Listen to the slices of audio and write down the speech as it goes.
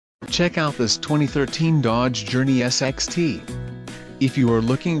Check out this 2013 Dodge Journey SXT. If you are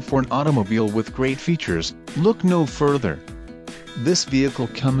looking for an automobile with great features, look no further. This vehicle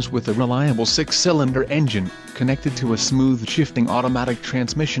comes with a reliable 6-cylinder engine, connected to a smooth shifting automatic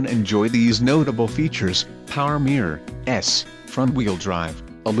transmission. Enjoy these notable features: power mirror, front-wheel drive,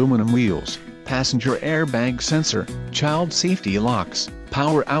 aluminum wheels, passenger airbag sensor, child safety locks,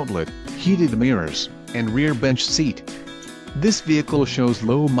 power outlet, heated mirrors, and rear bench seat. This vehicle shows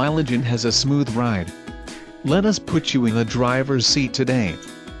low mileage and has a smooth ride. Let us put you in the driver's seat today.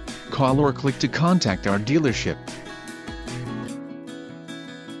 Call or click to contact our dealership.